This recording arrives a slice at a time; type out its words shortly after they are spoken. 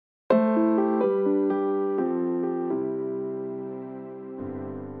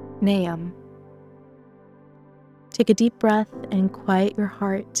Nahum. Take a deep breath and quiet your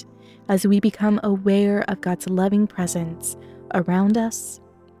heart as we become aware of God's loving presence around us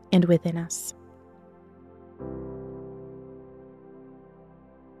and within us.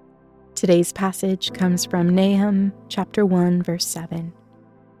 Today's passage comes from Nahum chapter 1, verse 7.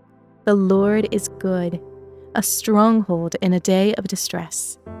 The Lord is good, a stronghold in a day of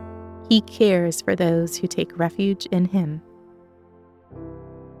distress. He cares for those who take refuge in him.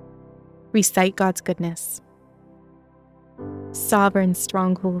 Recite God's goodness. Sovereign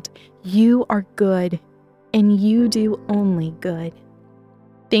stronghold, you are good, and you do only good.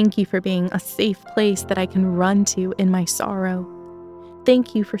 Thank you for being a safe place that I can run to in my sorrow.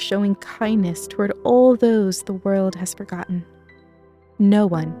 Thank you for showing kindness toward all those the world has forgotten. No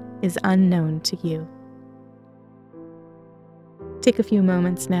one is unknown to you. Take a few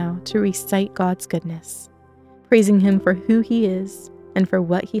moments now to recite God's goodness, praising him for who he is and for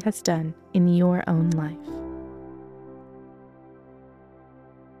what he has done in your own life.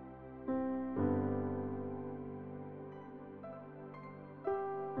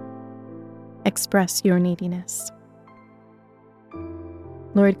 Express your neediness.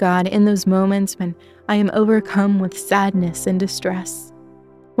 Lord God, in those moments when I am overcome with sadness and distress,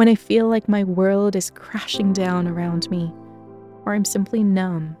 when I feel like my world is crashing down around me, or I'm simply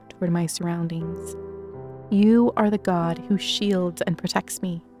numb toward my surroundings, you are the God who shields and protects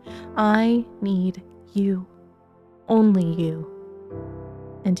me. I need you, only you,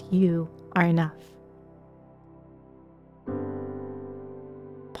 and you are enough.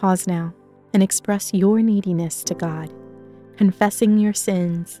 Pause now and express your neediness to God, confessing your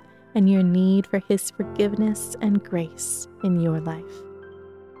sins and your need for his forgiveness and grace in your life.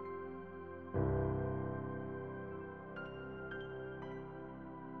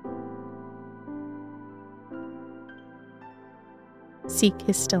 Seek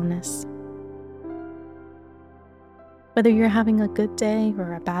his stillness. Whether you're having a good day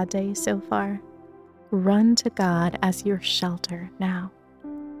or a bad day so far, run to God as your shelter now.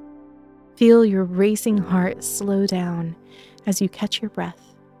 Feel your racing heart slow down as you catch your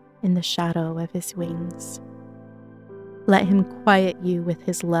breath in the shadow of his wings. Let him quiet you with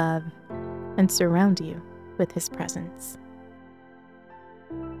his love and surround you with his presence.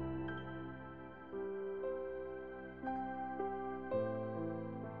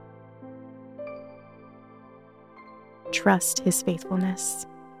 Trust his faithfulness.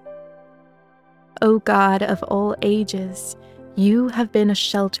 O God of all ages, you have been a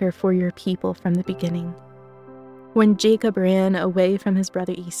shelter for your people from the beginning. When Jacob ran away from his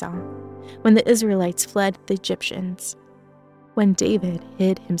brother Esau, when the Israelites fled the Egyptians, when David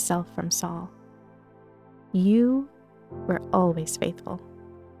hid himself from Saul, you were always faithful.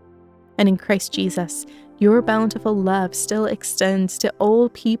 And in Christ Jesus, your bountiful love still extends to all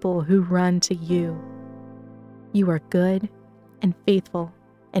people who run to you. You are good and faithful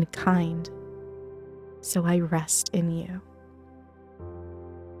and kind, so I rest in you.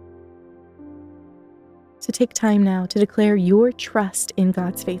 So take time now to declare your trust in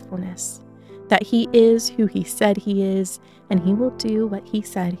God's faithfulness, that he is who he said he is, and he will do what he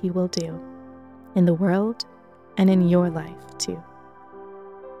said he will do, in the world and in your life too.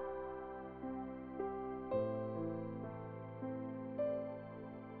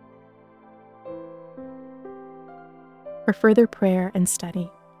 For further prayer and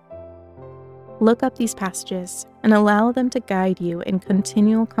study, look up these passages and allow them to guide you in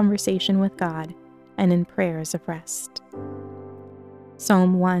continual conversation with God and in prayers of rest.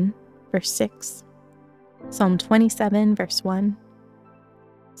 Psalm 1, verse 6, Psalm 27, verse 1,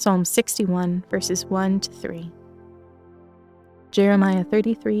 Psalm 61, verses 1 to 3, Jeremiah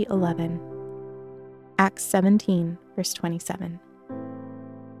 33:11, Acts 17, verse 27.